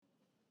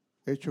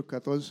Hechos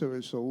 14,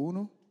 verso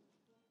 1.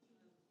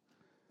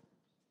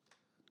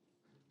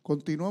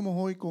 Continuamos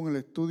hoy con el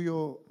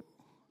estudio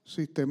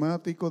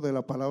sistemático de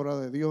la palabra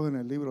de Dios en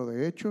el libro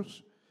de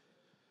Hechos.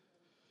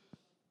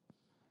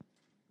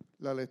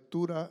 La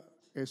lectura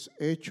es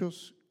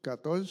Hechos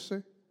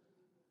 14,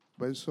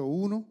 verso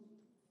 1.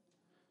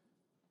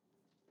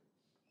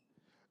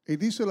 Y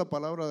dice la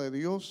palabra de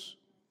Dios: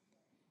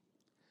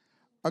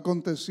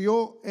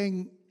 aconteció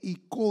en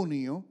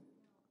Iconio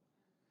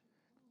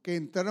que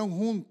entraron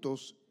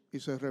juntos, y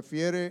se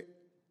refiere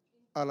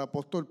al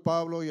apóstol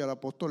Pablo y al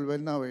apóstol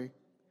Bernabé,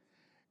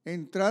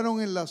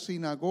 entraron en la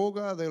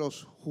sinagoga de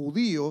los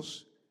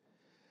judíos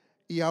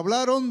y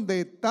hablaron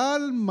de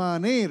tal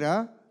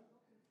manera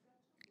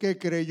que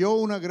creyó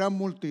una gran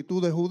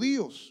multitud de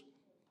judíos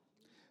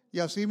y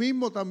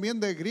asimismo también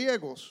de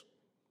griegos.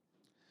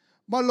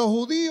 Mas los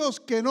judíos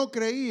que no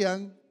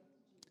creían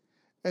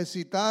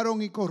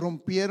excitaron y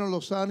corrompieron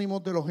los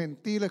ánimos de los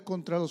gentiles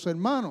contra los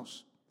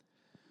hermanos.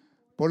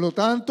 Por lo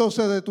tanto,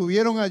 se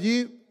detuvieron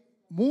allí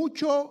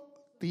mucho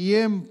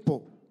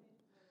tiempo,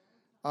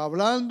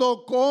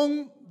 hablando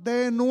con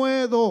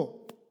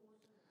denuedo,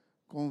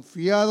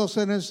 confiados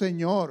en el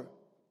Señor,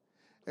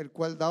 el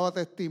cual daba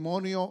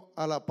testimonio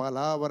a la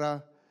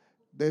palabra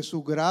de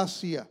su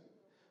gracia,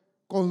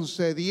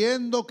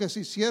 concediendo que se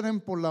hicieran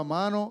por la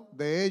mano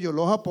de ellos,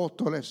 los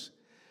apóstoles,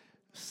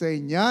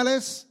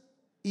 señales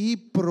y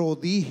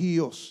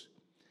prodigios.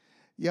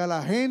 Y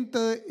la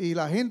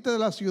gente de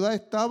la ciudad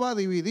estaba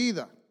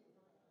dividida.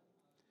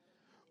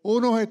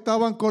 Unos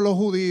estaban con los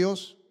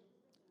judíos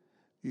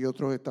y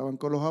otros estaban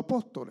con los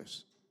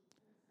apóstoles.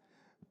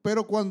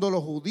 Pero cuando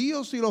los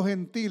judíos y los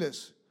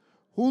gentiles,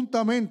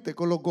 juntamente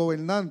con los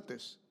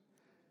gobernantes,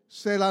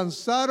 se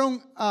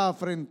lanzaron a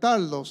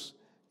afrentarlos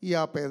y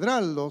a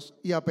apedrearlos,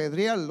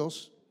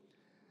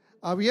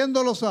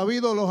 habiéndolo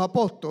sabido los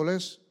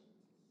apóstoles,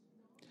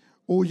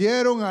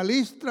 huyeron a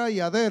Listra y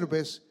a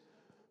Derbes,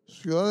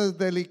 ciudades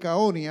de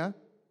Licaonia,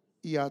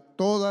 y a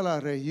toda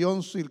la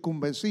región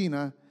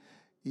circunvecina,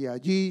 y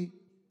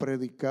allí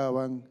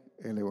predicaban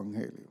el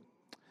evangelio.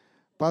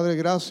 Padre,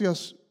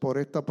 gracias por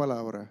esta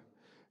palabra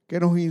que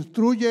nos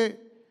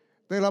instruye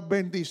de las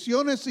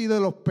bendiciones y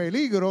de los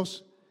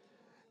peligros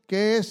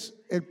que es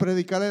el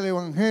predicar el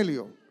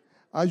evangelio.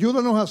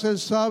 Ayúdanos a ser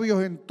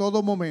sabios en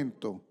todo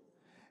momento,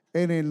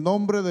 en el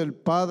nombre del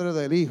Padre,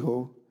 del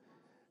Hijo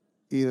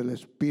y del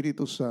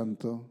Espíritu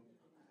Santo.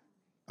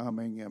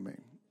 Amén y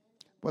amén.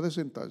 Puede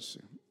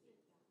sentarse.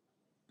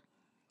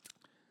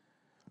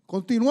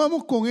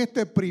 Continuamos con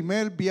este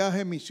primer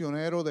viaje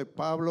misionero de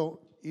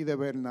Pablo y de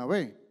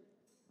Bernabé.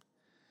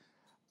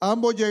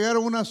 Ambos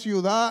llegaron a una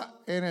ciudad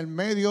en el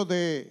medio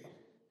de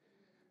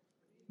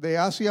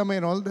Asia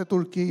Menor, de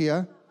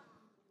Turquía,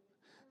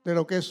 de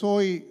lo que es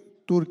hoy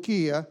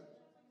Turquía.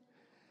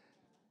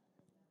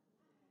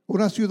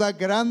 Una ciudad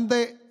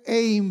grande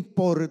e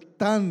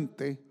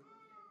importante.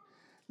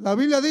 La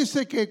Biblia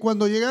dice que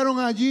cuando llegaron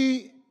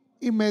allí,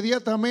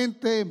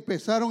 inmediatamente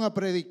empezaron a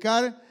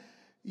predicar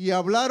y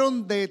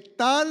hablaron de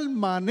tal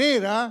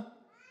manera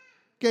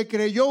que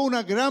creyó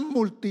una gran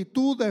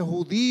multitud de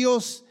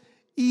judíos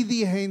y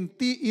de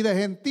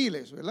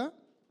gentiles, ¿verdad?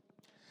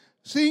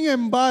 Sin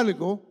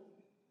embargo,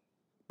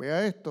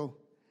 vea esto,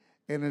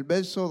 en el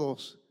verso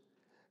 2,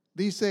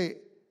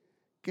 dice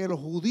que los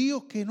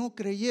judíos que no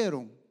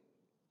creyeron,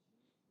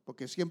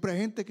 porque siempre hay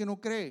gente que no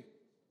cree,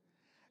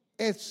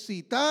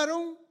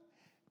 excitaron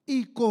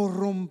y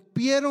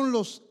corrompieron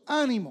los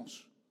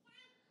ánimos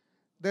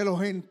de los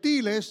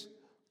gentiles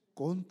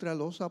contra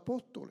los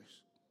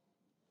apóstoles.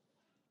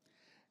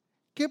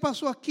 ¿Qué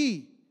pasó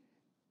aquí?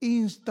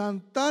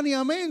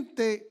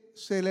 Instantáneamente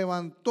se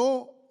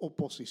levantó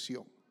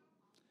oposición.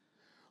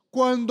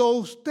 Cuando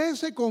usted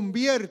se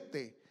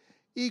convierte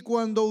y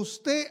cuando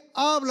usted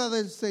habla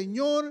del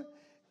Señor,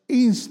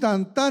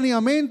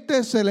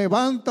 instantáneamente se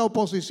levanta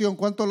oposición.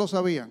 ¿Cuántos lo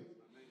sabían?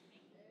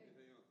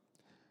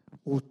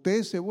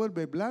 Usted se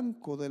vuelve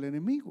blanco del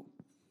enemigo.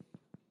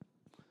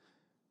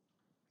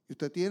 Y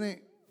usted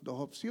tiene dos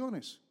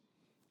opciones: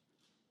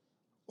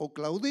 o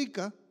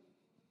claudica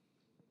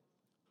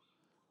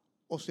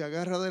o se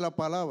agarra de la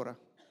palabra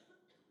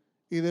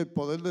y del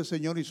poder del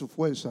Señor y su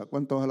fuerza.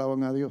 ¿Cuántos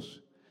alaban a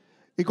Dios?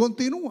 Y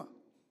continúa.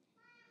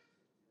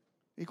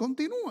 Y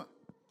continúa.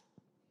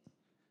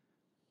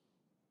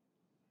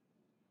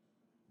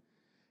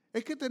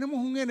 Es que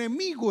tenemos un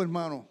enemigo,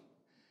 hermano,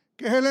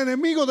 que es el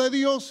enemigo de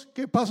Dios,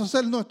 que pasa a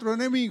ser nuestro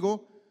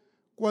enemigo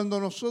cuando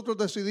nosotros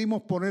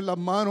decidimos poner las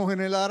manos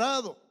en el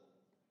arado.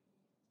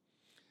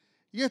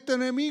 Y este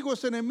enemigo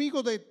es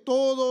enemigo de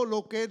todo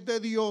lo que es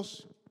de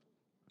Dios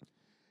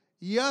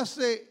y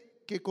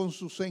hace que con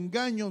sus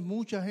engaños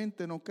mucha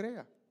gente no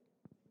crea.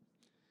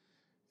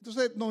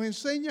 Entonces nos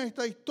enseña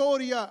esta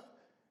historia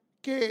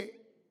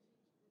que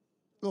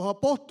los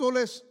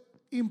apóstoles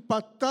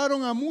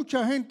impactaron a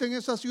mucha gente en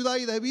esa ciudad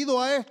y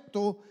debido a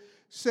esto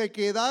se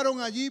quedaron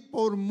allí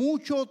por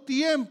mucho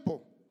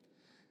tiempo.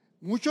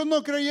 Muchos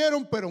no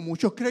creyeron, pero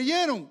muchos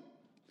creyeron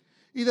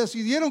y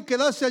decidieron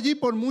quedarse allí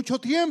por mucho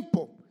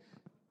tiempo.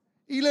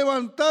 y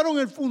levantaron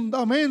el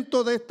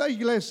fundamento de esta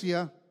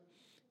iglesia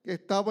que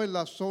estaba en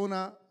la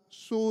zona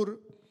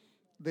sur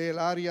del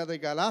área de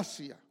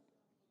Galacia.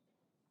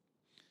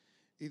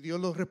 Y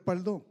Dios los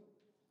respaldó.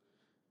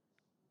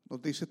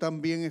 Nos dice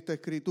también esta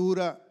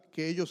escritura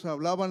que ellos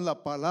hablaban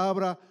la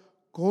palabra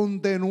con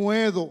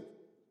denuedo,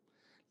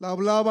 la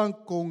hablaban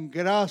con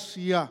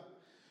gracia,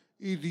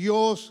 y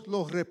Dios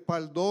los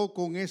respaldó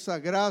con esa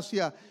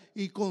gracia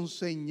y con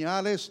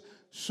señales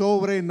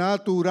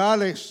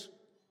sobrenaturales.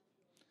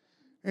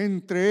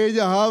 Entre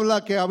ellas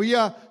habla que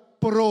había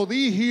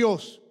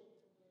prodigios,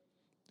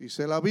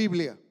 dice la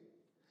Biblia.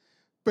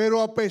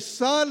 Pero a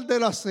pesar de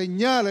las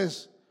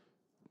señales,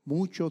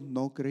 muchos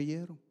no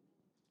creyeron.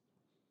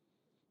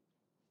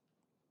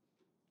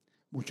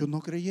 Muchos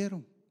no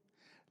creyeron.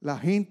 La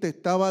gente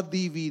estaba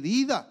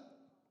dividida,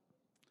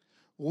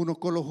 unos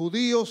con los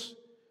judíos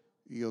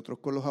y otros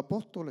con los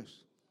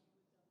apóstoles.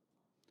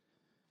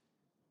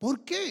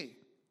 ¿Por qué?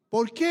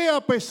 ¿Por qué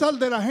a pesar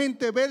de la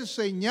gente ver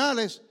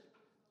señales,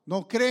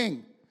 no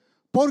creen?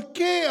 ¿Por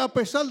qué a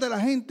pesar de la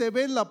gente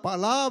ver la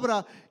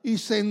palabra y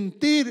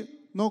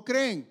sentir, no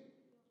creen?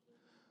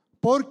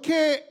 ¿Por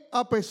qué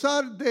a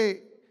pesar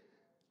de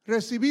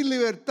recibir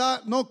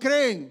libertad, no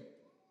creen?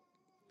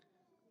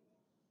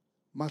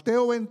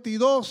 Mateo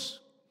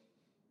 22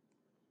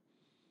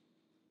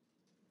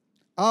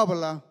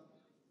 habla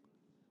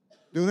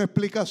de una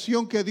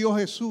explicación que dio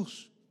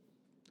Jesús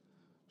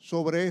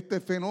sobre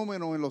este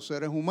fenómeno en los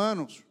seres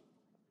humanos.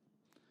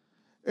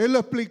 Él lo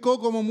explicó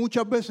como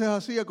muchas veces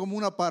hacía, como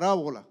una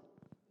parábola.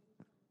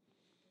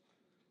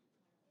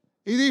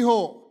 Y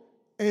dijo,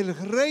 el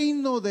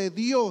reino de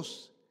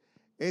Dios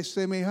es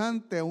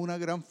semejante a una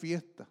gran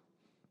fiesta.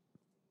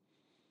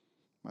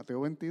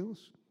 Mateo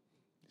 22.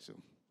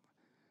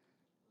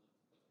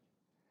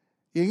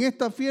 Y en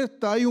esta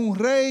fiesta hay un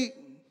rey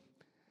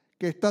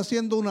que está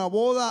haciendo una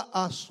boda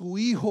a su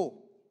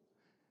hijo.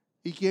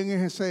 ¿Y quién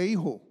es ese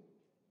hijo?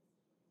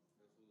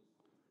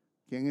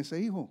 ¿Quién es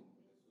ese hijo?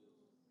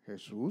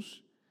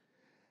 Jesús.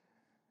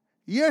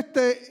 Y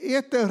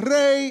este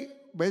rey,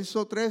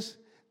 verso 3,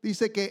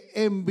 dice que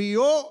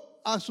envió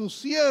a sus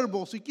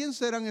siervos. ¿Y quién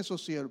serán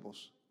esos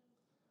siervos?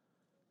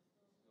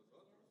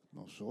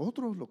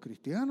 Nosotros, los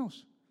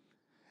cristianos.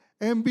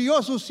 Envió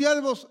a sus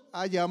siervos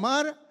a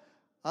llamar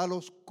a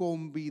los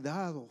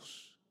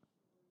convidados.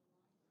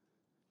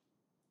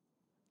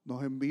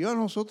 Nos envió a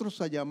nosotros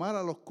a llamar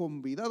a los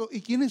convidados.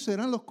 ¿Y quiénes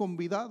serán los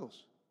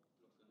convidados?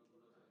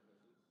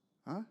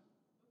 ¿Ah?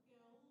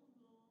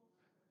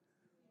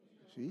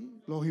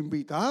 Sí, los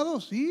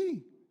invitados,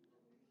 sí.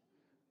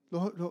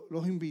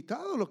 Los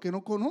invitados, los que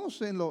no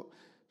conocen,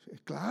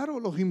 claro,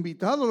 los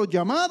invitados, los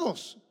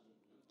llamados.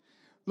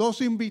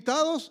 Los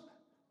invitados,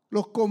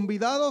 los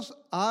convidados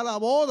a la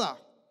boda.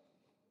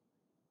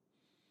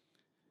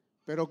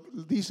 Pero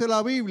dice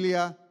la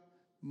Biblia,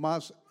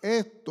 mas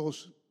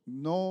estos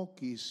no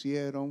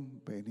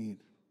quisieron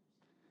venir.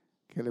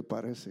 ¿Qué le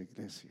parece,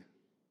 iglesia?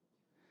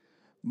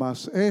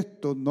 Mas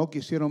estos no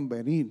quisieron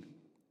venir.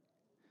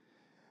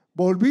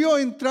 Volvió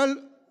a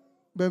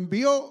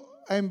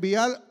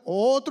enviar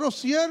otros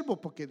siervos,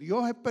 porque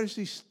Dios es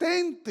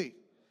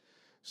persistente.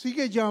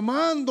 Sigue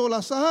llamando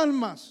las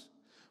almas,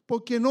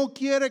 porque no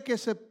quiere que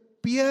se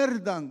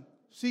pierdan.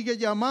 Sigue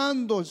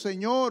llamando el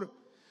Señor,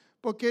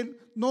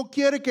 porque no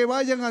quiere que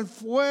vayan al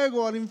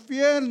fuego, al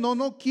infierno,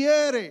 no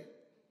quiere.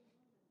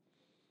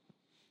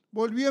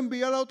 Volvió a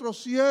enviar a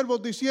otros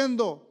siervos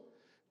diciendo,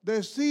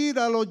 decir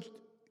a los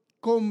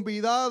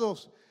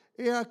convidados,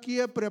 he aquí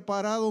he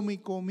preparado mi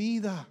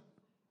comida.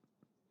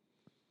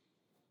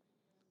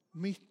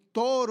 Mis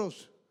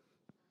toros,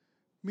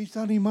 mis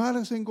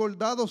animales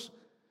engordados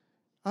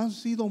han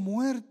sido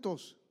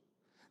muertos.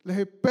 Les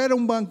espera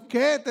un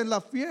banquete en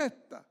la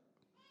fiesta.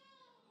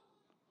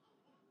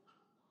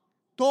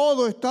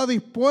 Todo está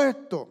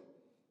dispuesto.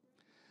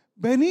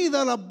 Venid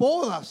a las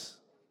bodas.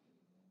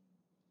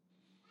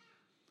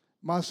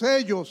 Mas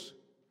ellos,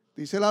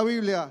 dice la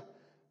Biblia,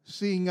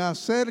 sin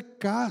hacer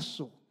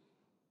caso,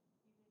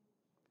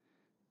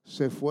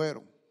 se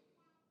fueron.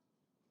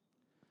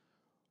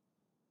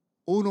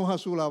 Unos a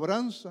su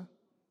labranza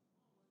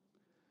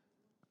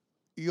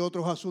y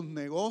otros a sus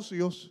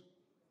negocios.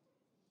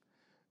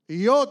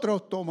 Y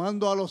otros,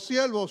 tomando a los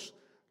siervos,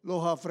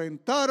 los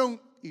afrentaron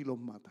y los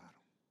mataron.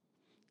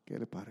 ¿Qué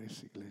le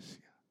parece,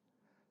 iglesia?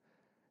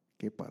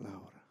 ¿Qué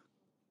palabra?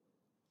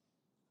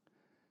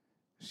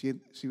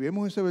 Si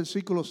vemos ese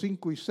versículo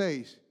 5 y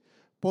 6,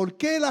 ¿por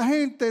qué la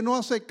gente no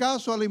hace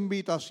caso a la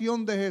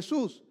invitación de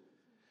Jesús?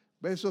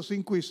 Versos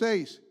 5 y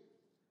 6.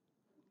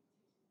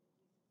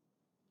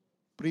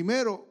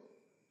 Primero,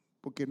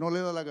 porque no le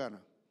da la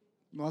gana,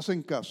 no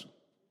hacen caso.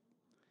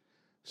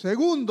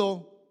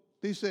 Segundo,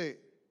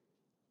 dice,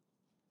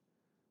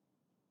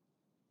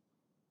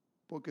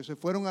 porque se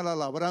fueron a la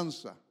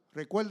labranza.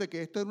 Recuerde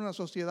que esta era una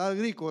sociedad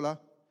agrícola,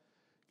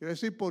 quiere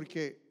decir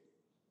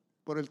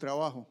por el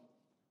trabajo.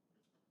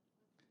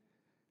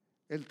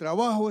 El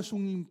trabajo es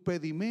un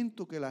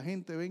impedimento que la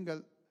gente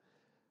venga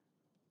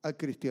al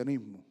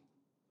cristianismo.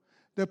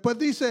 Después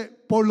dice,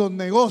 por los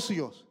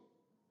negocios.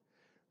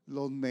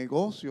 los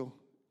negocios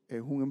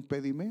es un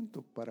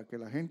impedimento para que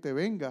la gente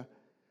venga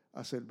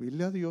a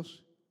servirle a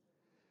Dios.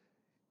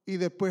 Y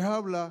después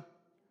habla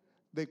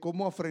de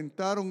cómo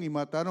afrentaron y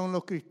mataron a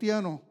los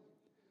cristianos.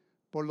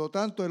 Por lo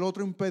tanto, el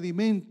otro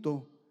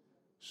impedimento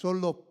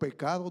son los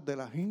pecados de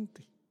la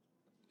gente.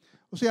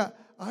 O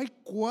sea, hay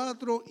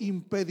 4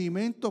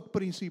 impedimentos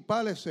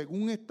principales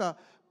según esta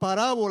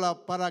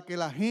parábola para que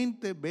la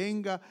gente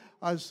venga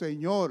al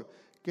Señor,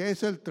 que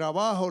es el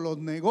trabajo, los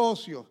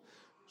negocios,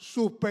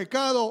 sus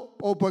pecados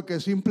o porque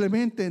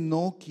simplemente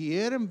no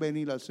quieren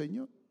venir al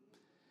Señor.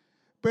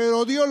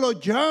 Pero Dios los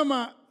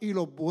llama y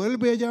los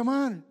vuelve a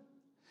llamar.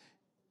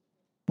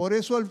 Por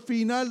eso al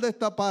final de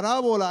esta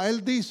parábola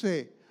Él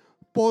dice,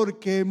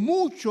 porque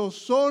muchos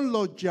son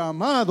los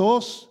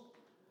llamados,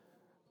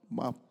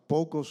 mas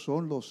pocos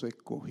son los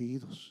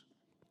escogidos.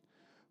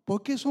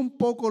 ¿Por qué son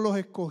pocos los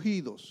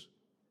escogidos?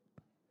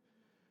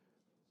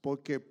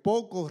 Porque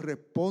pocos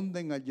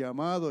responden al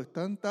llamado,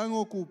 están tan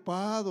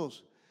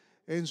ocupados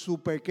en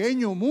su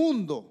pequeño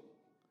mundo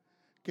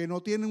que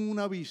no tienen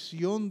una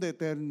visión de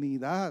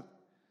eternidad,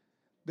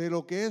 de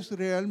lo que es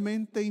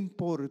realmente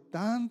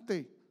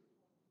importante.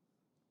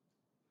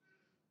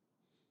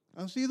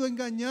 Han sido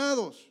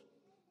engañados.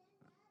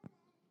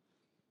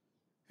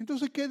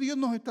 Entonces, ¿qué Dios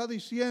nos está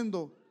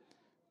diciendo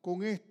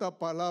con esta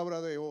palabra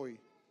de hoy?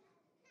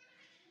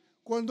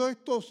 Cuando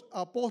estos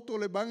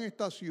apóstoles van a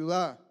esta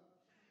ciudad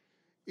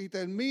y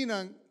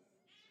terminan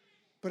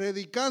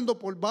predicando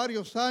por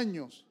varios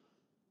años,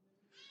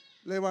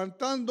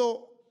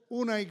 levantando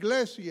una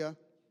iglesia,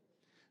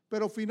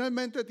 pero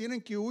finalmente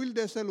tienen que huir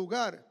de ese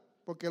lugar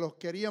porque los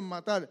querían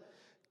matar.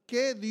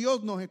 ¿Qué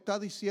Dios nos está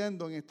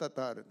diciendo en esta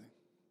tarde?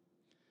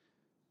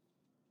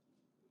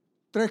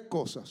 3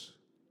 cosas.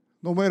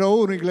 Número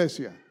 1,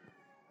 iglesia.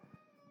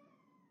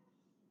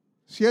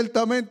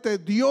 Ciertamente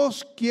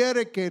Dios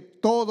quiere que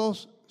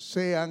todos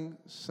sean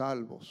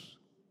salvos.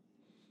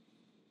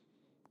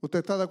 ¿Usted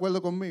está de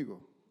acuerdo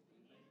conmigo?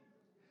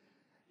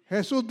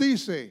 Jesús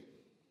dice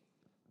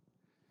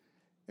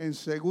en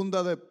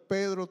 2 de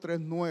Pedro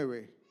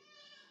 3:9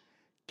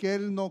 que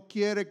Él no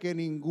quiere que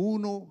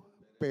ninguno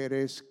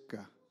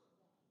perezca,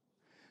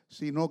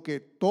 sino que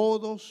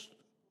todos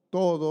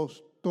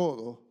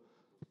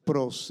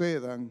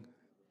procedan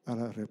al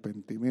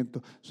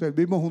arrepentimiento.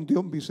 Servimos un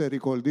Dios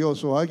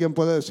misericordioso. ¿Alguien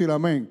puede decir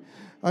amén?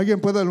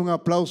 ¿Alguien puede darle un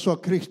aplauso a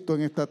Cristo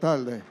en esta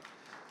tarde?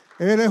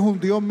 Él es un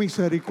Dios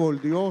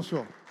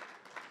misericordioso.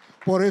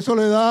 Por eso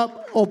le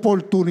da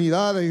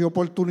oportunidades y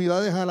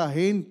oportunidades a la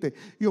gente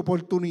y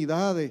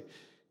oportunidades.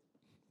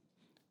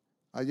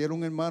 Ayer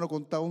un hermano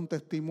contaba un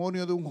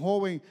testimonio de un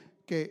joven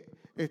que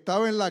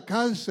estaba en la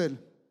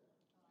cárcel,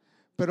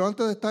 pero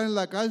antes de estar en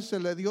la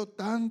cárcel le dio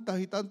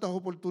tantas y tantas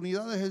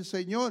oportunidades el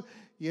Señor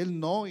y él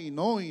no. Y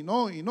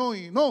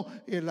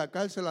en la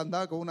cárcel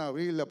andaba con una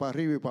Biblia para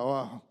arriba y para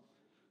abajo.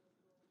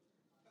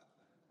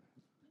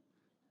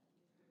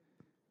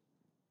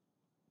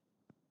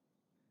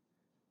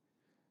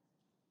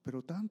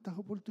 Pero tantas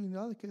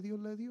oportunidades que Dios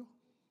le dio.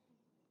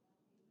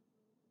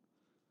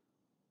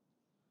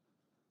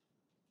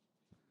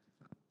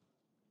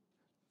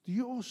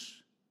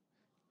 Dios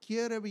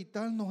quiere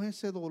evitarnos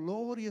ese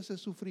dolor y ese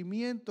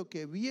sufrimiento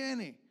que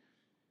viene.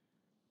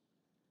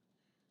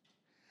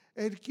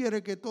 Él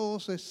quiere que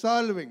todos se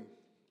salven,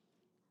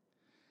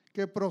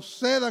 que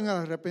procedan al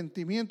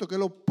arrepentimiento, que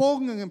lo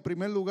pongan en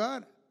primer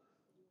lugar.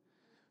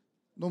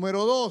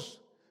 Número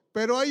 2,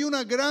 pero hay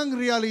una gran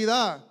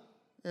realidad,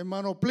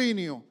 hermano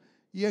Plinio,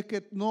 y es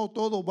que no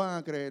todos van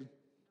a creer.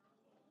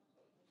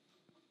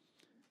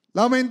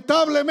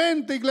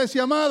 Lamentablemente,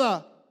 iglesia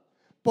amada,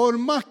 por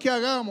más que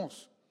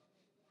hagamos,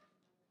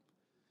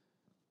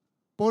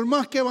 por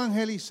más que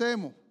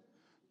evangelicemos,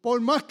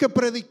 por más que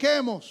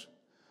prediquemos,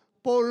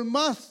 por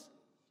más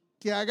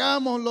que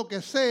hagamos lo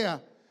que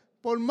sea,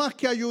 por más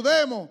que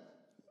ayudemos,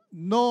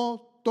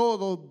 no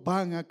todos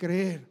van a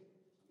creer.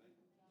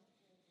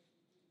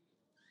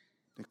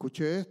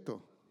 Escuche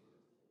esto.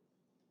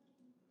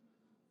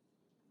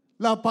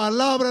 La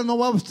palabra no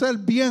va a ser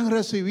bien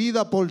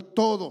recibida por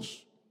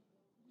todos.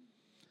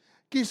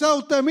 Quizá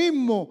usted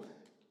mismo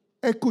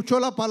escuchó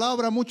la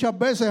palabra muchas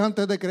veces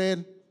antes de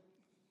creer.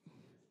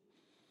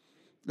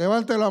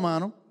 Levante la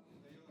mano.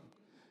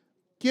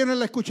 ¿Quiénes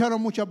la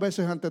escucharon muchas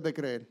veces antes de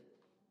creer?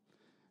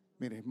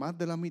 Mire, más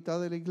de la mitad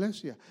de la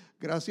iglesia.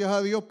 Gracias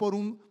a Dios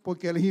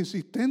porque Él es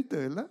insistente,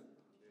 ¿verdad?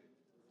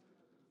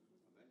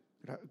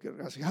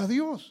 Gracias a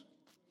Dios.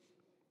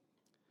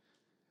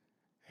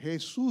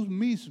 Jesús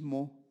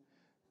mismo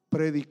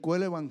predicó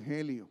el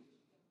evangelio.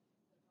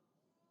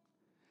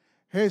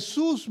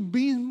 Jesús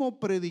mismo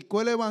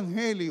predicó el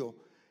evangelio,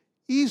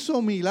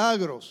 hizo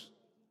milagros,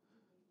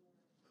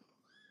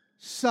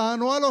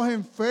 sanó a los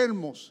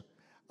enfermos,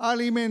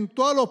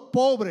 alimentó a los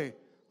pobres,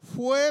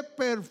 fue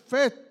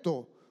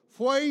perfecto,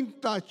 fue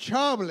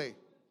intachable.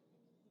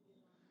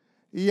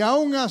 Y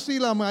aún así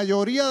la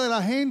mayoría de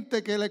la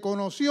gente que le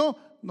conoció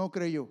no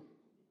creyó.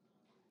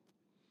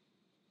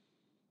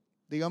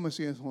 Dígame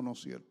si eso no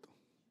es cierto.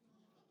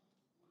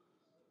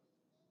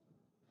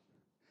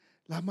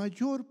 La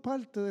mayor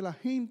parte de la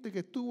gente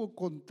que tuvo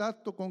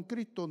contacto con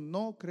Cristo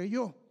no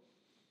creyó.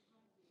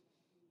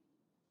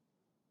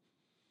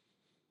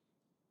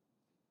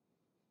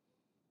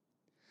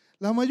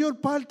 La mayor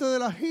parte de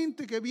la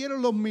gente que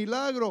vieron los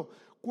milagros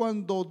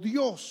cuando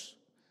Dios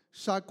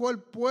sacó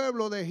al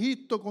pueblo de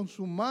Egipto con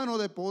su mano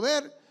de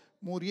poder,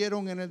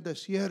 murieron en el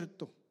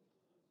desierto,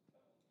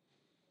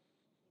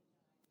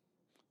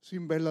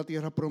 sin ver la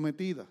tierra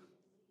prometida.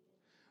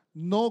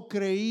 No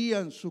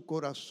creían, su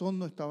corazón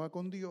no estaba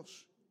con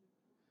Dios.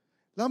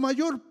 La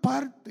mayor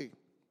parte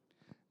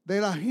de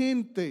la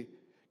gente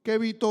que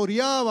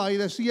vitoreaba y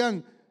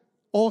decían,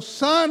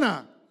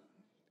 Hosana,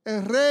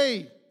 el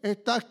rey,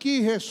 está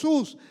aquí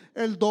Jesús.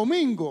 El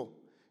domingo,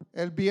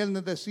 el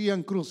viernes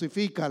decían,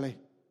 crucifícale.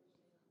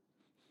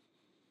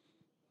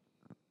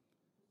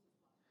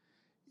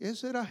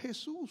 Ese era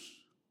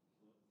Jesús.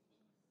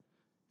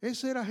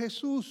 Ese era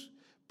Jesús.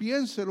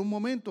 Piénselo un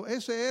momento,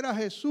 ese era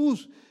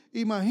Jesús.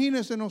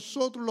 Imagínense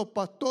nosotros los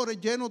pastores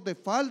llenos de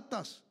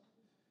faltas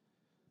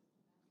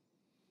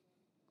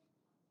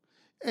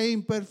e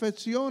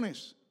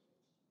imperfecciones.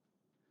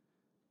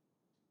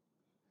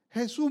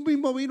 Jesús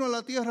mismo vino a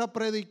la tierra a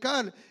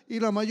predicar y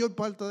la mayor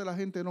parte de la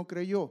gente no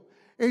creyó.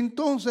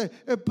 Entonces,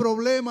 el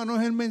problema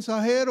no es el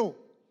mensajero.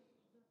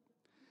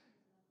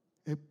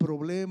 El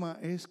problema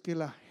es que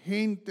la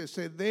gente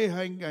se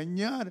deja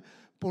engañar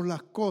por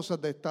las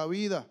cosas de esta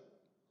vida.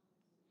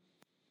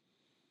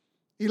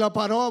 Y la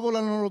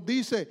parábola nos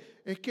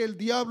dice, es que el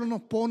diablo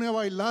nos pone a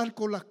bailar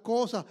con las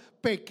cosas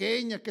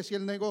pequeñas, que si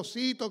el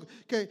negocito,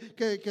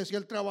 que si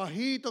el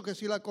trabajito, que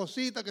si la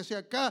cosita, que si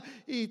acá,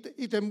 y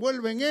te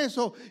envuelve en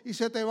eso, y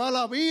se te va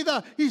la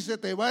vida, y se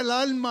te va el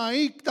alma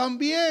ahí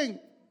también.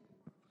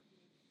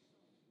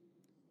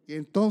 Y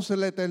entonces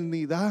la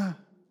eternidad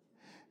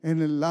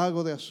en el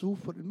lago de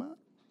azufre, hermano.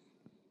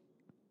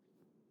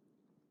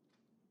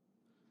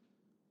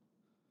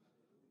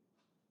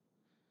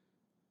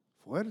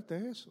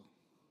 Fuerte eso.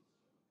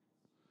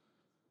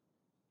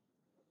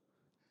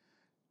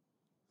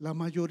 La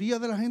mayoría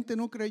de la gente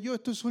no creyó.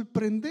 Esto es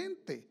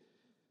sorprendente.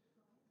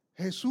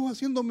 Jesús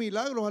haciendo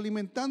milagros,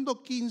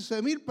 alimentando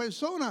 15,000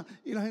 personas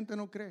y la gente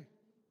no cree.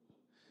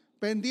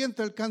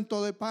 Pendiente del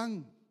canto de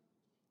pan.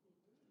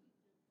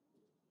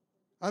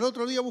 Al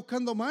otro día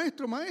buscando,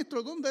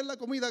 maestro, ¿dónde es la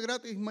comida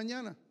gratis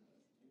mañana?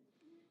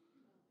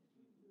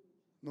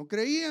 No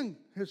creían.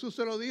 Jesús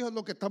se lo dijo,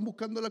 los que están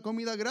buscando la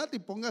comida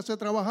gratis, pónganse a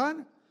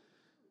trabajar.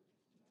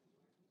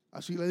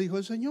 Así le dijo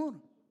el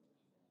Señor.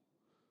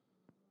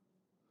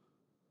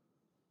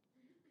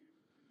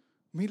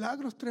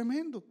 Milagros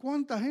tremendos.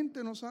 ¿Cuánta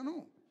gente nos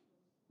sanó?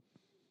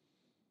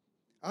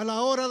 A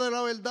la hora de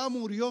la verdad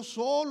murió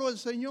solo el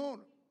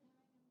Señor.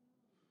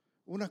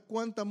 Unas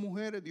cuantas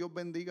mujeres, Dios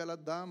bendiga a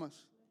las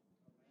damas.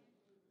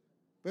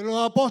 Pero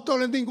los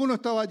apóstoles ninguno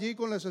estaba allí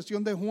con la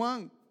excepción de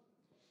Juan.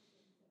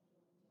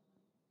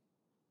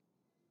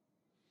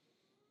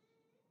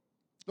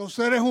 Los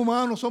seres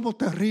humanos somos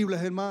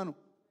terribles, hermanos.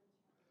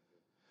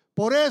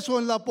 Por eso,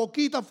 en la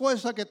poquita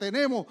fuerza que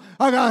tenemos,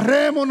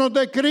 agarrémonos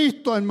de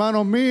Cristo,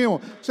 hermanos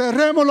míos.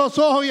 Cerremos los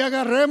ojos y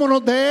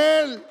agarrémonos de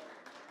Él.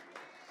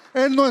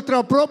 En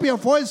nuestra propia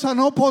fuerza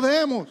no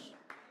podemos.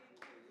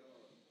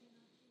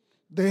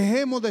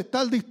 Dejemos de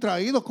estar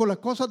distraídos con las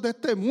cosas de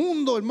este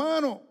mundo,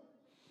 hermano.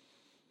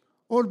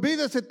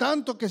 Olvídese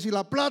tanto que si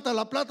la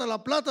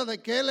plata,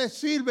 ¿de qué le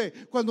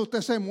sirve? Cuando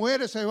usted se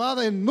muere, se va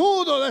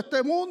desnudo de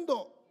este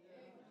mundo.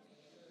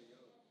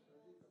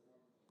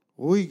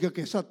 Oiga,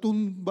 que esa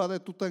tumba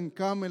de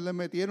Tutankamón le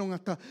metieron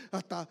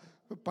hasta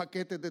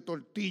paquetes de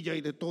tortilla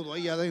y de todo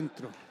ahí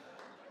adentro.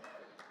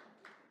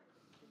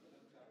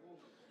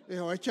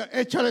 Dijo,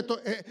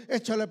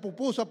 échale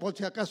pupusa por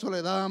si acaso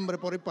le da hambre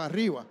por ir para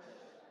arriba.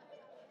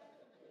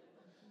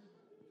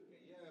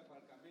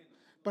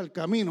 Para el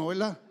camino,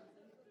 ¿verdad?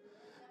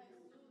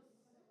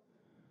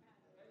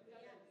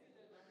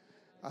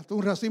 Hasta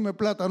un racimo de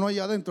plátano ahí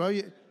adentro.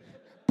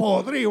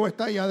 Podrido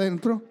está ahí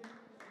adentro.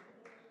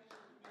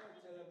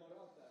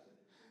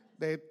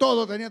 De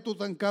todo tenía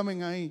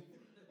Tutankamón ahí.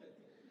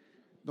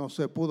 No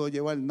se pudo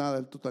llevar nada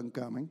del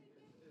Tutankamón.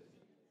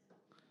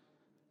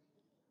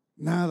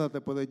 Nada te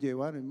puedes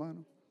llevar,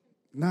 hermano.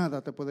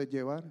 Nada te puedes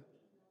llevar.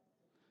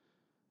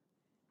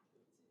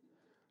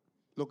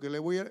 Lo que le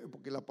voy a,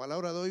 porque la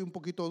palabra de hoy es un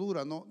poquito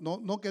dura.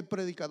 No que el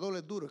predicador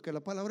es duro, es que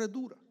la palabra es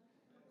dura.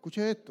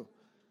 Escuche esto.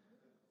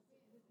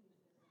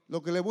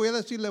 Lo que le voy a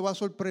decir le va a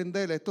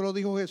sorprender. Esto lo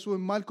dijo Jesús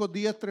en Marcos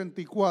 10,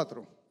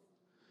 34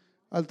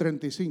 al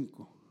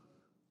 35.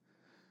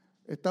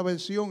 Esta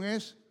versión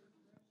es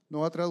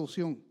nueva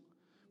traducción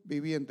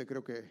viviente,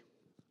 creo que es.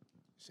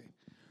 Sí.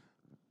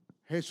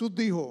 Jesús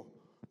dijo,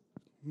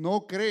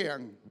 no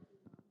crean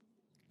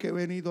que he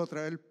venido a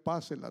traer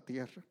paz en la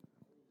tierra.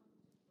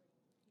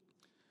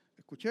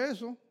 Escuché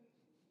eso.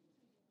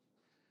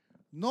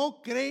 No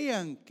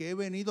crean que he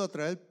venido a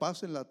traer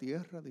paz en la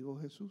tierra, dijo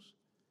Jesús.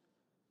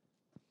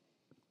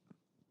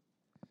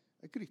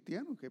 Hay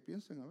cristianos que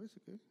piensan a veces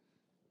que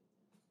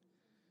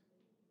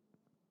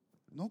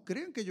no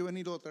crean que yo he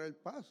venido a traer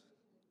paz.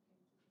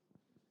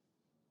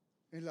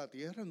 en la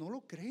tierra, no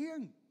lo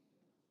crean.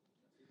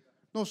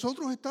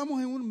 Nosotros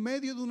estamos en un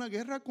medio de una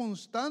guerra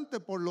constante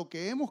por lo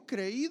que hemos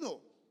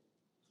creído.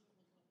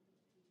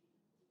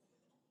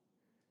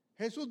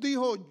 Jesús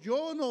dijo,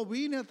 yo no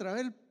vine a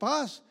traer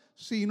paz,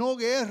 sino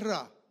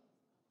guerra.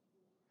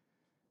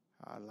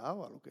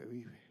 Alaba lo que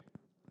vive.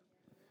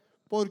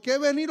 ¿Por qué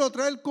venir a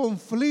traer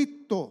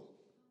conflicto?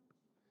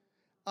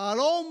 Al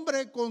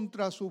hombre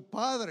contra su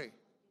padre,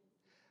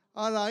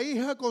 a la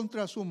hija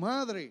contra su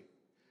madre,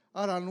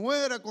 a la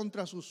nuera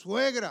contra su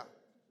suegra.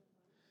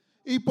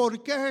 ¿Y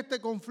por qué es este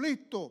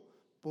conflicto?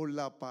 Por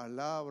la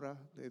palabra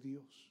de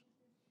Dios.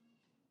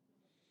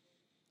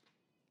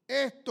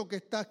 Esto que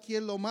está aquí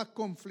es lo más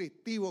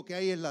conflictivo que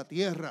hay en la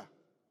tierra.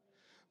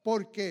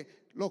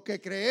 Porque los que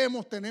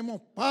creemos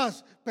tenemos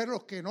paz, pero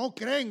los que no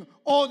creen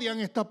odian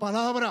esta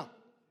palabra.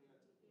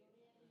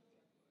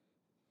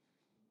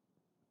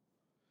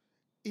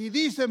 Y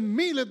dicen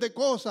miles de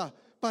cosas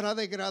para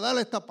degradar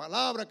esta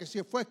palabra, que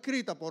si fue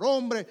escrita por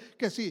hombres,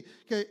 que si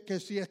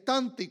está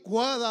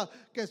anticuada,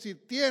 que si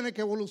tiene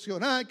que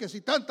evolucionar, que si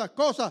tantas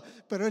cosas,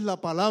 pero es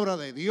la palabra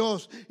de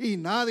Dios y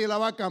nadie la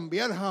va a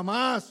cambiar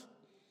jamás.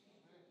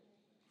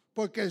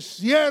 Porque el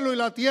cielo y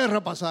la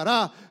tierra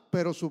pasará,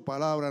 pero su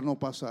palabra no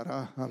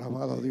pasará.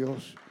 Alabado a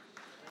Dios.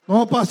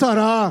 No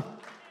pasará.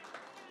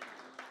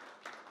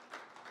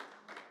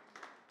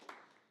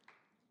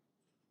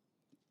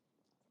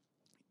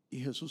 Y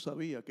Jesús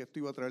sabía que esto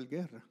iba a traer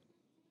guerra.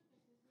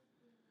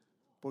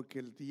 Porque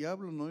el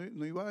diablo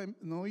no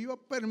iba a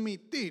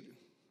permitir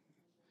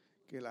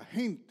que la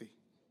gente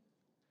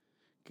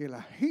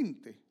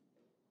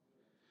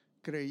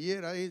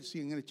creyera a él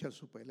sin él echar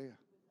su pelea.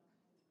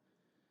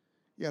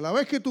 Y a la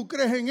vez que tú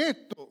crees en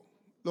esto,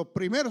 los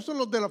primeros son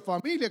los de la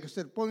familia que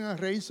se ponen a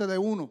reírse de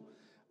uno.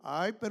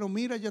 Ay, pero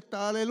mira, ya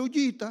está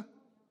aleluyita.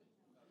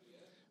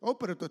 Oh,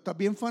 pero tú estás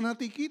bien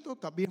fanatiquito,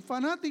 estás bien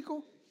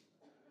fanático.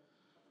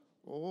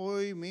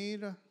 Hoy,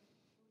 mira,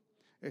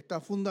 está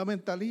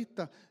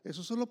fundamentalista.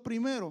 Esos son los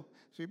primeros.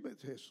 Sí,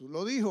 Jesús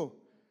lo dijo.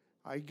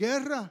 Hay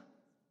guerra.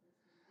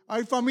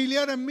 Hay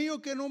familiares míos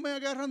que no me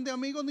agarran de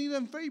amigos ni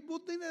de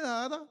Facebook ni de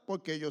nada,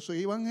 porque yo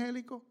soy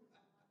evangélico.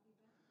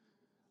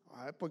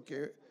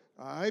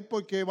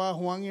 Porque va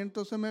Juan y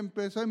entonces me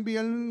empieza a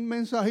enviar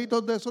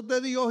mensajitos de esos de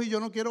Dios y yo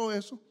no quiero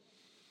eso.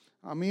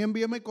 A mí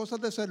envíame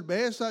cosas de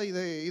cerveza y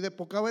de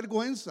poca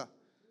vergüenza.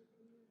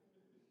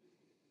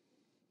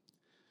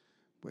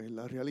 Pues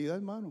la realidad,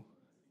 hermano.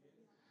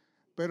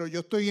 Pero yo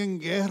estoy en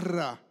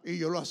guerra y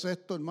yo lo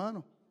acepto,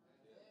 hermano.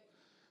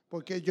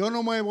 Porque yo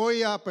no me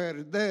voy a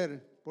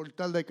perder por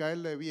tal de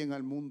caerle bien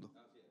al mundo.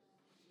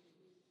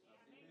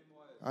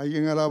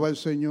 Alguien alaba al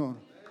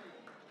Señor.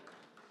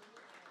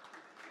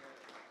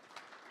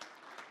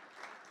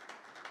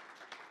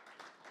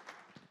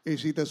 Y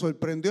si te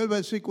sorprendió el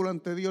versículo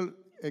anterior,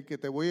 el que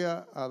te voy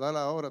a dar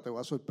ahora te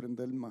va a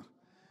sorprender más.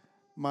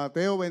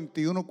 Mateo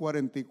 21,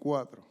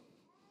 44.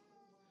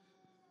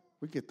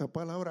 Uy, que esta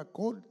palabra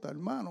corta,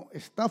 hermano,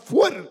 está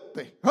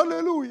fuerte.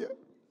 Aleluya.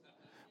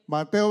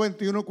 Mateo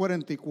 21,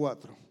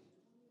 44.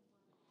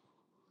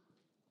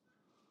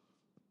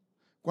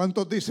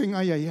 ¿Cuántos dicen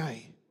ay, ay,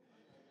 ay?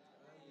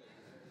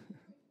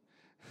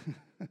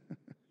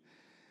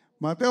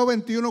 Mateo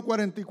 21,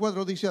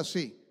 44 dice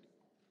así.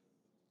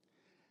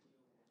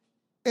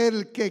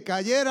 El que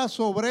cayera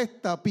sobre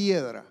esta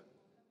piedra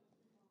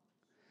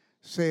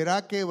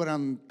será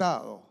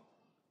quebrantado.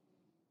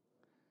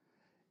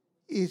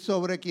 Y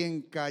sobre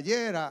quien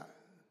cayera,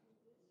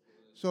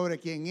 sobre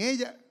quien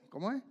ella,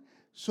 ¿cómo es?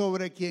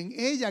 Sobre quien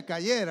ella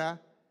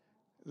cayera,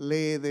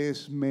 le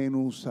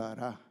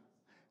desmenuzará.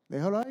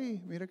 Déjalo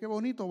ahí, mire qué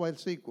bonito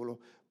versículo.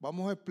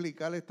 Vamos a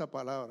explicar esta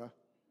palabra.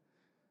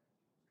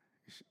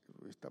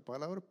 Esta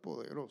palabra es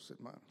poderosa,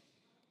 hermano.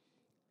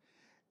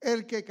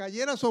 El que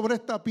cayera sobre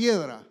esta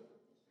piedra.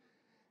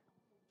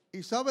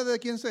 ¿Y sabe de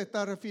quién se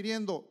está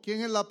refiriendo?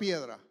 ¿Quién es la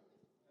piedra?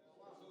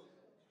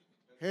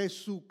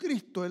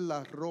 Jesucristo es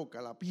la roca,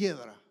 la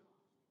piedra.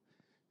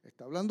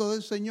 Está hablando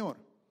del Señor.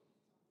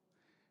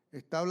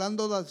 Está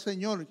hablando del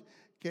Señor,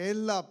 que es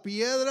la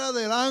piedra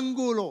del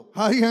ángulo.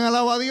 Alguien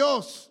alaba a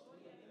Dios.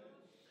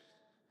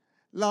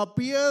 La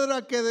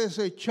piedra que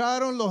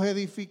desecharon los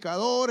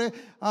edificadores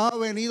ha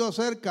venido a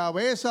ser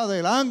cabeza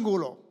del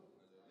ángulo.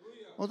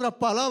 Otras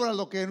palabras,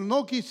 lo que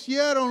no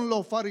quisieron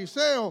los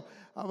fariseos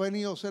ha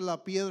venido a ser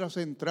la piedra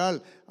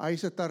central. Ahí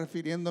se está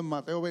refiriendo en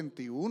Mateo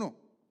 21.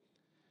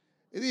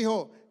 Y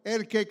dijo,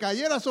 el que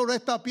cayera sobre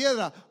esta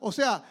piedra, o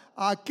sea,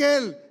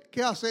 aquel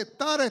que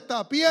aceptara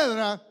esta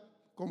piedra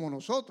como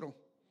nosotros.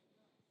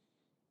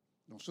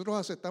 Nosotros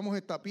aceptamos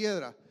esta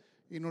piedra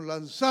y nos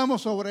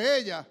lanzamos sobre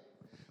ella.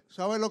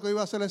 ¿Sabe lo que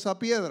iba a hacer esa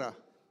piedra?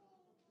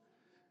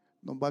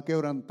 Nos va a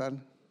quebrantar.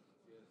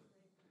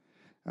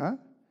 ¿Ah?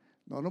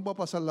 No nos va a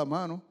pasar la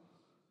mano.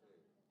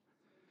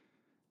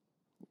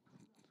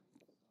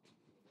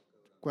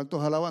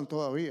 ¿Cuántos alaban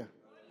todavía?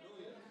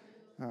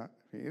 Ah,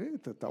 mire,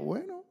 esto está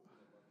bueno.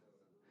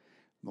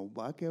 Nos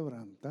va a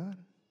quebrantar.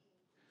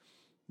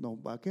 Nos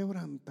va a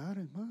quebrantar,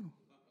 hermano.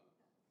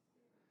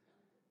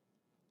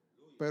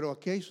 Pero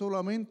aquí hay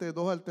solamente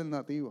dos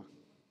alternativas.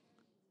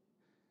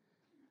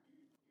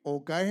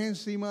 o caes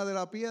encima de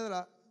la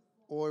piedra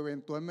o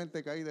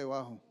eventualmente caes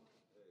debajo.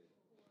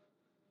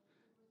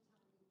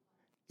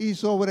 Y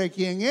sobre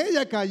quien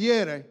ella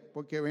cayere,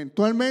 porque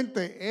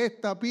eventualmente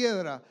esta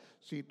piedra,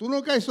 si tú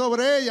no caes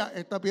sobre ella,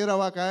 esta piedra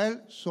va a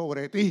caer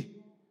sobre ti.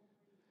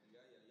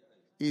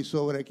 Y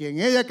sobre quien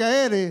ella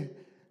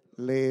caere,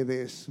 le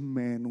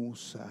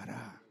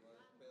desmenuzará.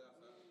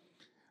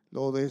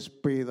 Lo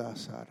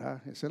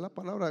despedazará. Esa es la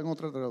palabra en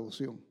otra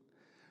traducción.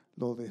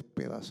 Lo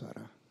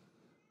despedazará.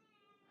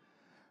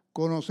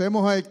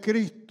 Conocemos al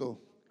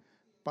Cristo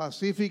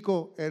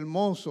pacífico,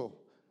 hermoso,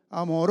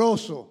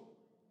 amoroso.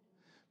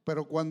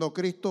 Pero cuando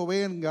Cristo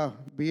venga,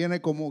 viene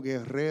como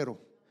guerrero,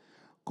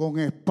 con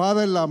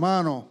espada en la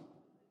mano,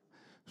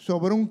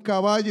 sobre un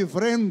caballo y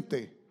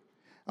frente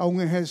a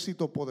un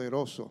ejército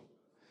poderoso.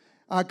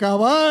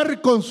 Acabar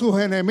con sus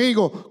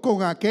enemigos,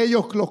 con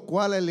aquellos los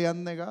cuales le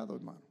han negado,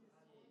 hermano.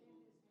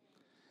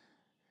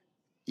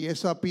 Y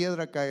esa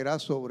piedra caerá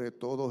sobre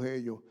todos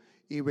ellos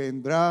y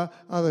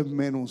vendrá a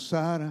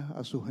desmenuzar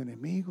a sus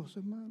enemigos,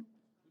 hermano.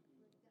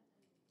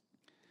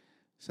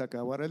 Se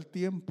acabará el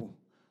tiempo.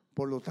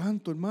 Por lo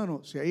tanto,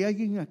 hermano, si hay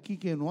alguien aquí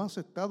que no ha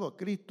aceptado a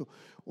Cristo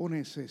o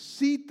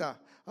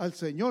necesita al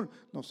Señor,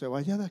 no se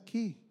vaya de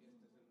aquí.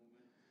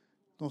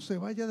 No se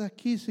vaya de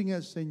aquí sin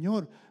el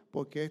Señor,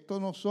 porque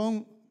estos no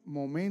son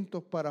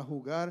momentos para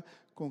jugar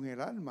con el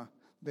alma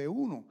de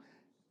uno.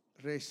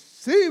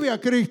 Recibe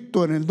a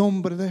Cristo en el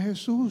nombre de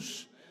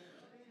Jesús.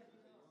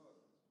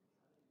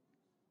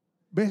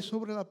 Ve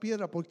sobre la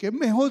piedra, porque es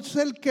mejor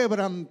ser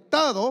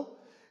quebrantado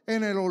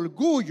en el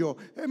orgullo,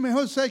 es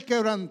mejor ser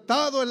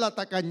quebrantado en la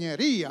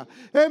tacañería,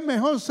 es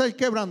mejor ser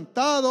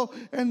quebrantado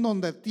en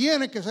donde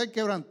tiene que ser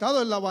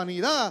quebrantado, en la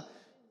vanidad,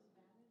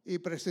 y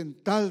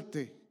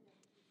presentarte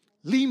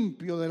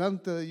limpio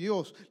delante de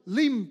Dios,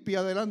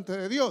 limpia delante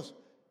de Dios,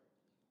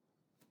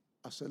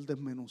 a ser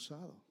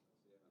desmenuzado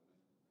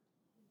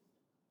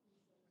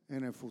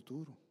en el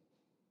futuro.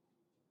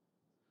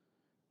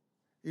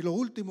 Y lo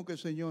último que el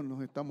Señor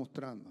nos está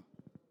mostrando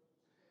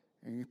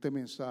en este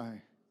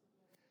mensaje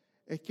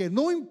es que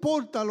no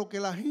importa lo que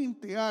la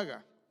gente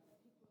haga,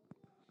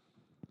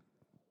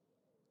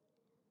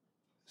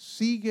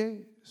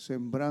 sigue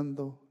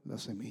sembrando la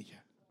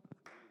semilla.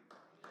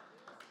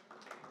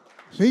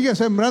 Sigue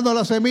sembrando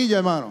la semilla,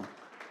 hermano.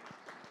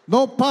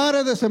 No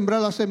pare de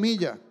sembrar la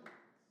semilla.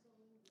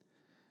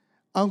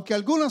 Aunque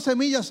algunas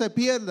semillas se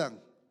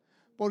pierdan,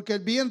 porque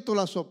el viento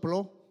las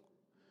sopló,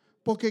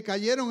 porque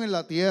cayeron en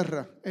la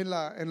tierra,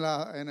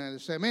 en el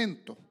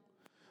cemento,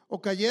 o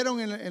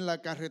cayeron en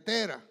la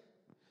carretera,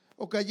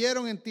 o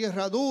cayeron en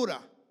tierra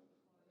dura,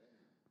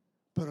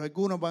 pero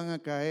algunos van a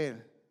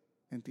caer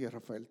en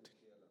tierra fértil.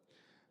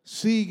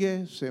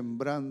 Sigue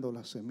sembrando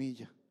la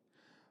semilla.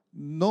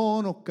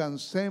 No nos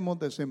cansemos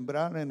de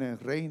sembrar en el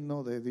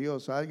reino de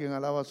Dios. ¿Alguien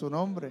alaba su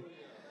nombre?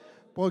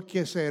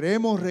 Porque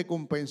seremos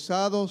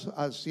recompensados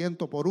al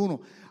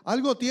 100%.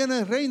 Algo tiene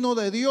el reino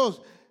de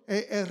Dios.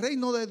 El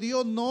reino de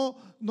Dios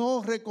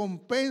no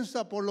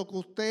recompensa por lo que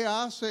usted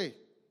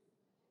hace,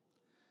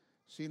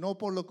 sino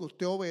por lo que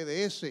usted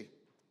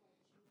obedece.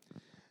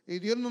 Y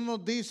Dios no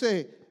nos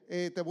dice,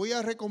 te voy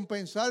a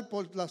recompensar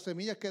por las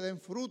semillas que den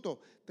fruto.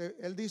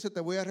 Él dice, te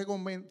voy a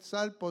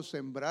recompensar por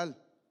sembrar.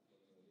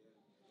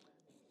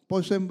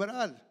 Por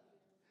sembrar.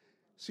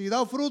 Si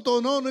da fruto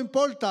o no, no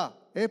importa.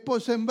 Es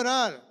por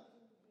sembrar.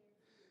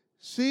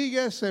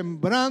 Sigue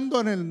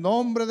sembrando en el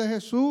nombre de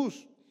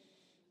Jesús.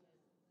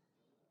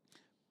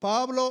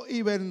 Pablo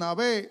y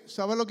Bernabé,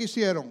 ¿saben lo que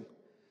hicieron?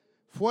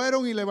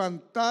 Fueron y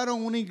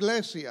levantaron una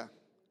iglesia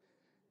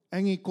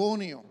en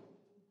Iconio,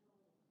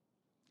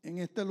 en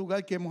este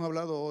lugar que hemos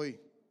hablado hoy.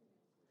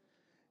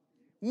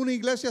 Una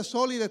iglesia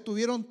sólida,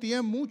 estuvieron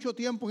mucho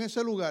tiempo en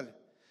ese lugar.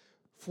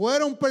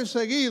 Fueron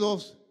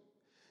perseguidos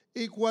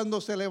y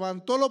cuando se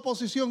levantó la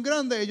oposición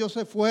grande, ellos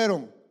se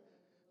fueron.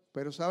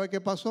 Pero ¿sabe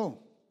qué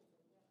pasó?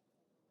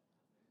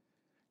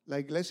 La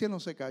iglesia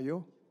no se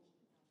cayó.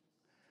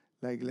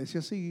 La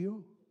iglesia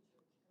siguió.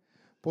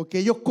 Porque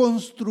ellos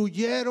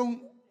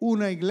construyeron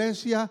una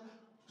iglesia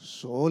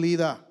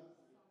sólida.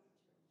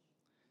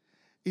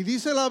 Y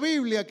dice la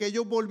Biblia que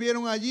ellos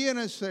volvieron allí en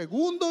el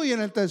segundo y en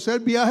el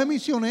tercer viaje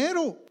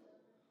misionero.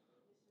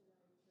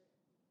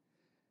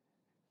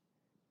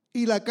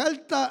 Y la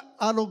carta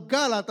a los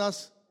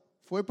Gálatas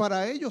fue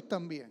para ellos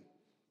también.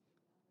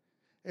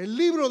 El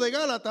libro de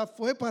Gálatas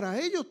fue para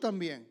ellos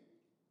también.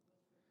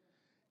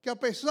 Que a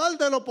pesar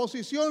de la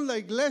oposición, la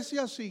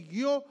iglesia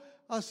siguió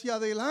hacia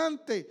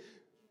adelante.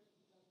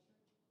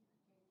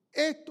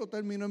 Esto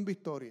terminó en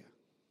victoria.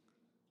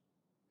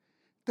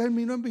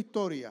 Terminó en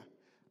victoria.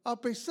 A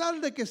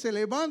pesar de que se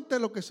levante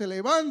lo que se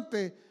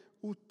levante,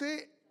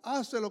 usted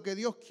hace lo que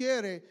Dios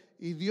quiere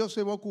y Dios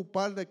se va a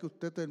ocupar de que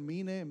usted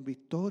termine en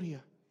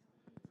victoria.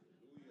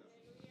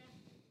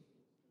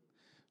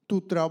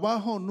 Tu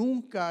trabajo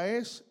nunca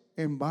es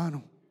en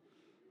vano.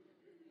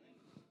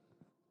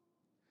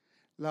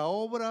 La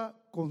obra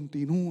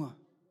continúa.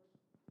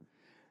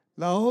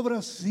 La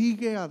obra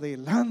sigue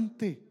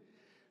adelante.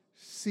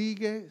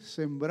 Sigue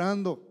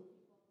sembrando.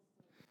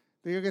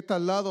 Diga que está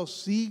al lado,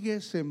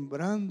 sigue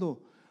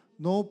sembrando.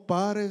 No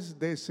pares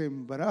de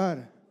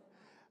sembrar.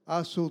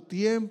 A su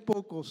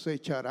tiempo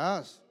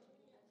cosecharás.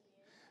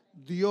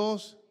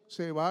 Dios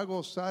se va a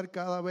gozar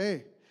cada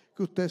vez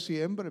que usted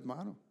siembre,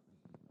 hermano.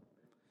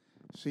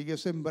 Sigue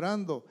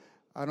sembrando.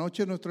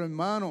 Anoche nuestro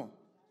hermano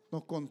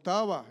nos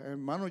contaba,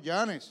 hermano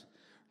Llanes,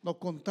 nos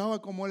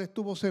contaba cómo él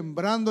estuvo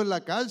sembrando en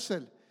la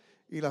cárcel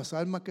y las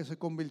almas que se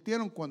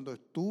convirtieron cuando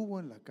estuvo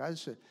en la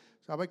cárcel.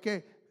 ¿Sabe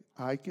qué?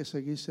 Hay que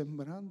seguir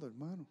sembrando,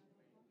 hermano.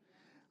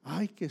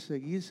 Hay que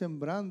seguir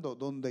sembrando.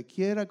 Donde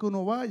quiera que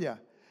uno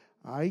vaya,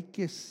 hay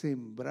que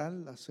sembrar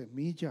la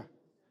semilla.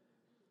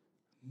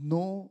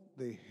 No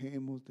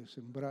dejemos de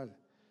sembrar.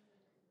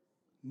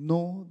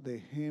 No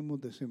dejemos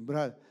de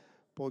sembrar,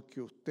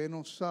 porque usted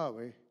no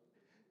sabe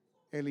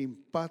el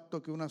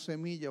impacto que una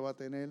semilla va a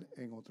tener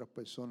en otras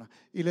personas.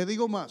 Y le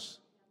digo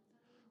más,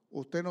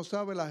 usted no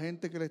sabe la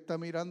gente que le está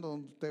mirando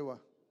donde usted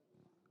va.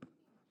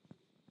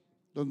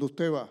 Donde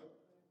usted va.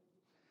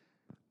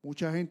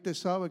 Mucha gente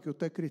sabe que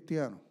usted es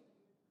cristiano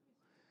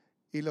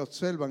y le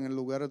observan en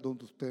lugares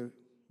donde usted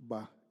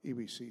va y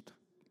visita.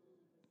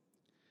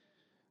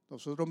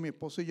 Nosotros, mi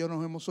esposa y yo,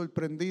 nos hemos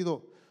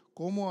sorprendido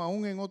cómo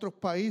aún en otros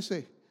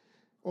países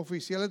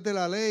oficiales de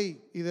la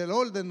ley y del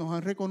orden nos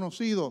han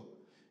reconocido.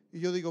 Y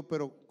yo digo,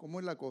 pero ¿cómo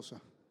es la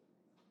cosa?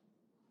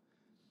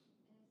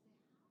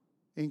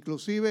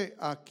 Inclusive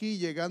aquí,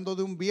 llegando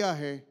de un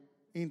viaje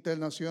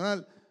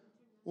internacional,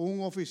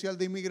 un oficial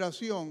de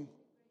inmigración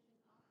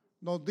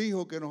nos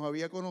dijo que nos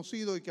había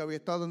conocido y que había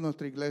estado en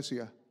nuestra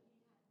iglesia.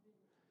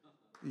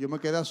 Y yo me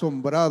quedé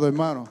asombrado,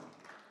 hermano.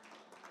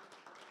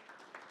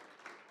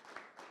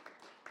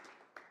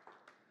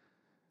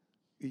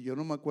 Y yo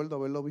no me acuerdo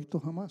haberlo visto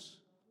jamás.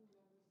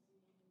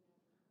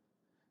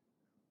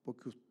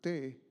 Porque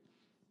usted,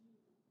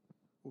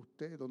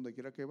 donde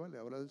quiera que va, le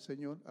habla del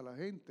Señor a la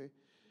gente.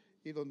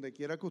 Y donde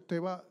quiera que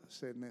usted va,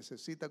 se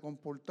necesita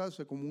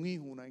comportarse como un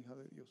hijo, una hija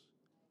de Dios.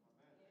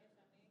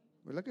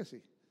 ¿Verdad que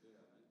sí?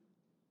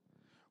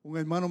 Un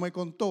hermano me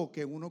contó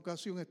que en una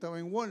ocasión estaba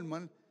en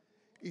Walmart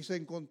y se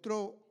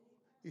encontró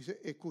y se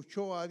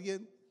escuchó a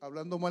alguien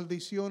hablando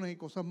maldiciones y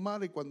cosas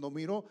malas, y cuando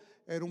miró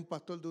era un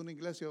pastor de una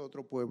iglesia de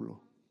otro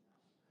pueblo.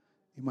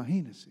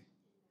 Imagínese.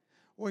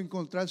 O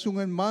encontrarse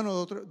un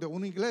hermano de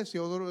una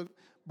iglesia, otro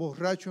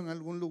borracho en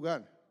algún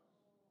lugar.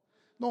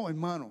 No,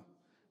 hermano,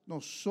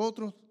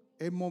 nosotros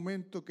es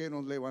momento que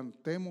nos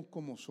levantemos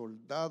como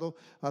soldados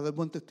a dar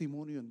buen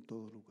testimonio en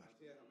todo lugar.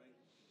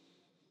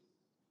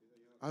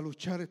 A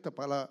luchar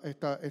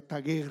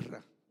esta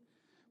guerra.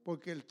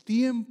 Porque el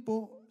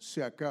tiempo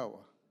se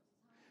acaba.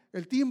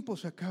 El tiempo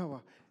se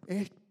acaba.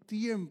 Es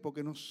tiempo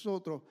que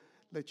nosotros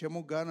le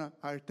echemos ganas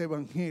a este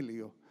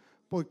evangelio,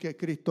 porque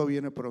Cristo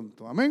viene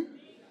pronto. Amén.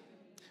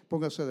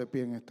 Póngase de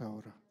pie en esta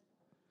hora.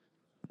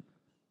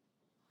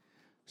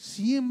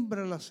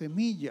 Siembra la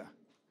semilla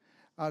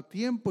a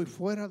tiempo y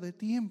fuera de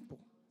tiempo,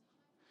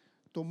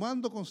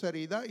 tomando con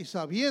seriedad y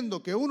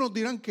sabiendo que unos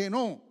dirán que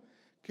no,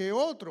 que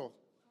otros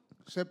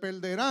se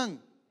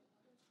perderán,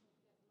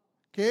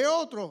 que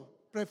otros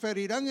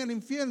preferirán el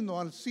infierno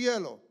al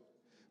cielo.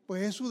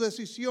 Pues es su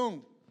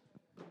decisión.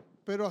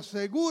 Pero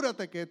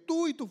asegúrate que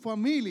tú y tu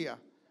familia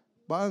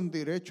van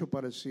derecho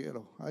para el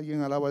cielo.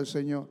 Alguien alaba al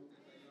Señor.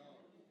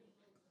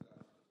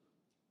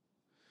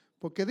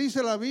 Porque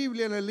dice la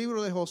Biblia en el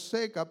libro de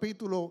José,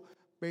 capítulo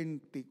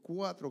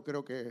 24,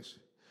 creo que es.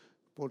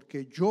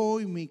 Porque yo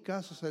y mi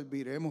casa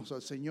serviremos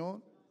al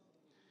Señor.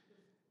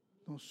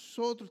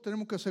 Nosotros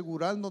tenemos que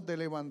asegurarnos de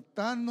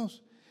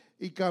levantarnos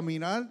y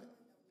caminar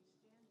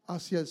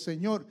hacia el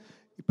Señor.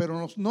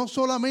 Pero no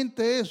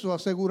solamente eso,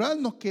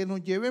 asegurarnos que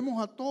nos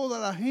llevemos a toda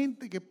la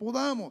gente que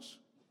podamos.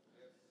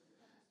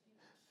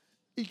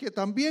 Y que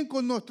también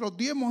con nuestros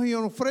diezmos y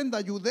ofrendas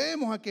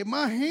ayudemos a que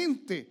más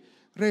gente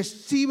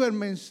reciba el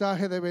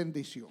mensaje de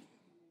bendición.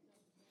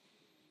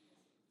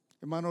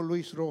 Hermano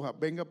Luis Rojas,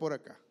 venga por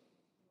acá.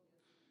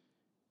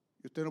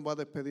 Y usted nos va a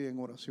despedir en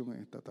oración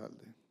en esta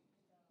tarde.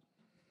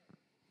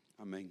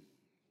 Amén.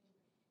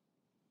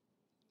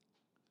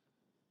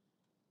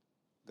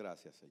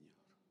 Gracias, Señor.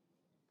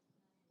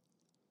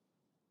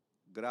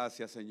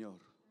 Gracias, Señor.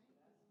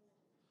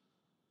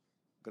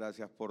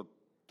 Gracias por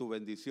tu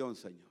bendición,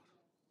 Señor,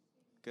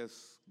 que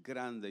es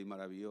grande y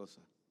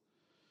maravillosa.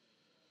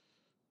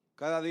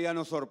 Cada día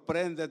nos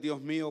sorprende, Dios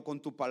mío,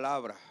 con tu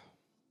palabra.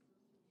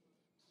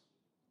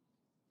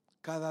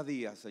 Cada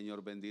día,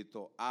 Señor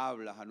bendito,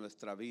 hablas a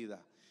nuestra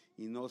vida.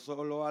 Y no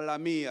solo a la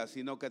mía,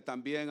 sino que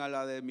también a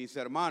la de mis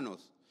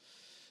hermanos.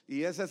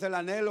 Y ese es el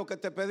anhelo que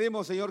te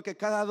pedimos, Señor, que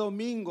cada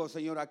domingo,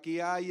 Señor, aquí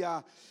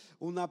haya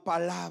una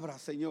palabra,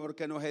 Señor,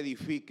 que nos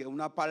edifique.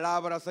 Una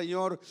palabra,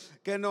 Señor,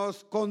 que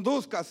nos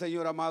conduzca,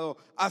 Señor amado,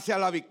 hacia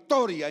la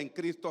victoria en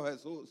Cristo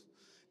Jesús.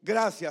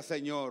 Gracias,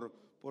 Señor,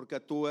 porque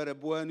tú eres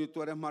bueno y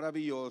tú eres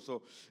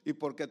maravilloso. Y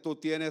porque tú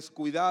tienes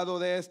cuidado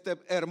de este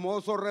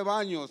hermoso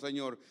rebaño,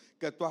 Señor,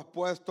 que tú has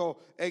puesto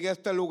en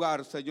este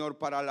lugar, Señor,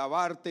 para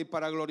alabarte y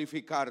para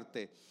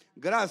glorificarte.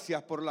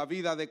 Gracias por la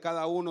vida de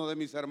cada uno de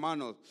mis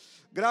hermanos.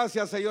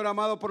 Gracias, Señor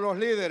amado, por los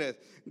líderes.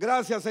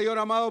 Gracias, Señor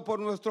amado, por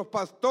nuestros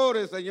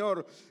pastores,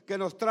 Señor, que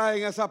nos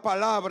traen esa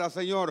palabra,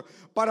 Señor,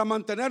 para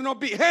mantenernos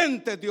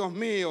vigentes, Dios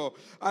mío,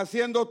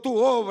 haciendo tu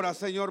obra,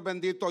 Señor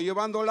bendito,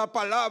 llevando la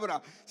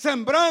palabra,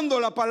 sembrando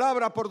la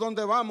palabra por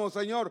donde vamos,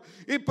 Señor,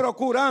 y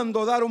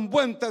procurando dar un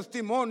buen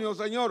testimonio,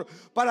 Señor,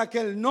 para que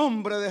el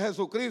nombre de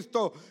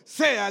Jesucristo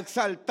sea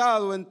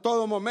exaltado en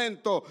todo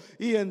momento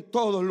y en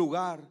todo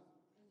lugar.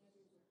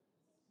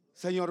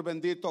 Señor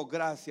bendito,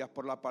 gracias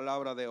por la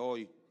palabra de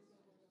hoy.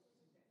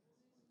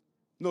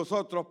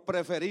 Nosotros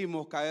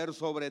preferimos caer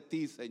sobre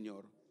ti,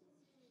 Señor,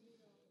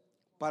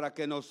 para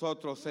que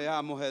nosotros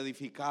seamos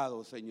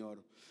edificados,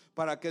 Señor,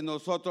 para que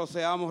nosotros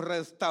seamos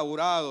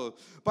restaurados,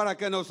 para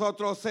que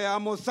nosotros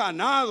seamos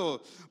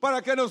sanados,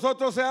 para que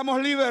nosotros seamos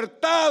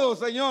libertados,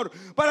 Señor,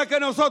 para que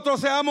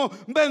nosotros seamos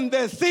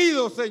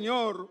bendecidos,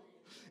 Señor.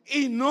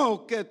 Y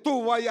no que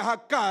tú vayas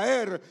a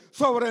caer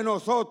sobre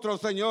nosotros,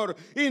 Señor,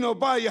 y nos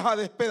vayas a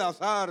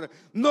despedazar.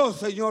 No,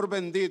 Señor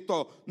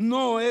bendito,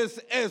 no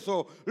es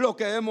eso lo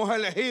que hemos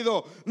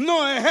elegido.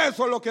 No es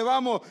eso lo que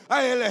vamos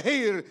a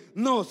elegir.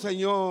 No,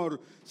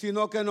 Señor,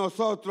 sino que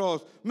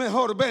nosotros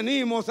mejor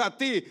venimos a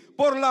ti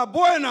por las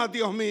buenas,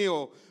 Dios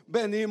mío.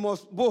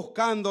 Venimos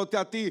buscándote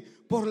a ti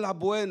por las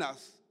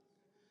buenas.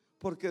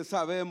 Porque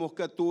sabemos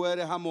que tú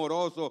eres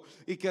amoroso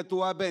y que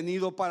tú has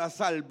venido para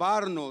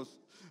salvarnos.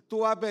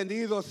 Tú has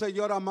venido,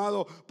 Señor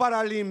amado,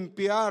 para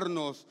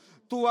limpiarnos.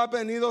 Tú has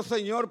venido,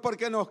 Señor,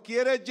 porque nos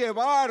quieres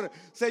llevar,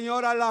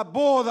 Señor, a la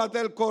boda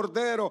del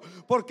Cordero.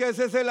 Porque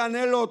ese es el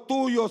anhelo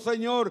tuyo,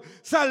 Señor,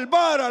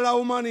 salvar a la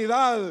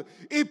humanidad.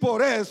 Y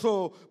por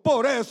eso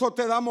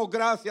te damos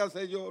gracias,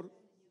 Señor.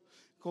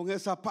 Con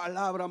esa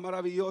palabra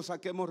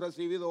maravillosa que hemos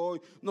recibido hoy,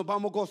 nos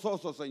vamos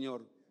gozosos,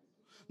 Señor.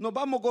 Nos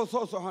vamos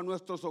gozosos a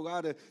nuestros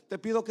hogares. Te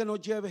pido que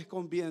nos lleves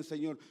con bien,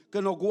 Señor,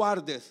 que nos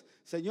guardes,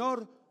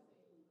 Señor.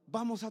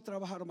 Vamos a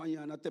trabajar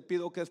mañana. Te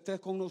pido que estés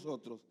con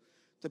nosotros.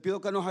 Te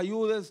pido que nos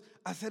ayudes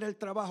a hacer el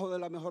trabajo de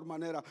la mejor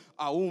manera,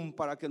 aún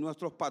para que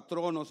nuestros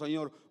patronos,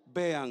 Señor,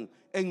 vean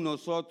en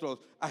nosotros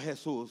a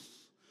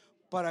Jesús.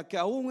 Para que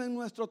aún en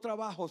nuestro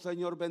trabajo,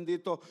 Señor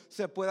bendito,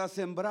 se pueda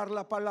sembrar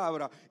la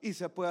palabra y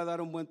se pueda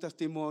dar un buen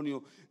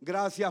testimonio.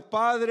 Gracias,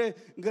 Padre.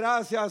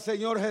 Gracias,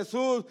 Señor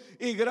Jesús.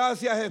 Y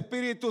gracias,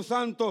 Espíritu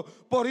Santo,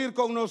 por ir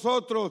con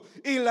nosotros.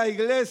 Y la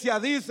iglesia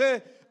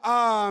dice: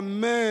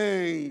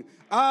 amén.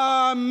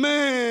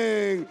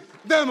 Amén.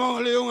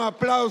 Démosle un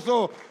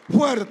aplauso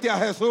fuerte a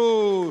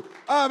Jesús.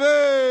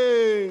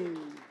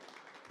 Amén.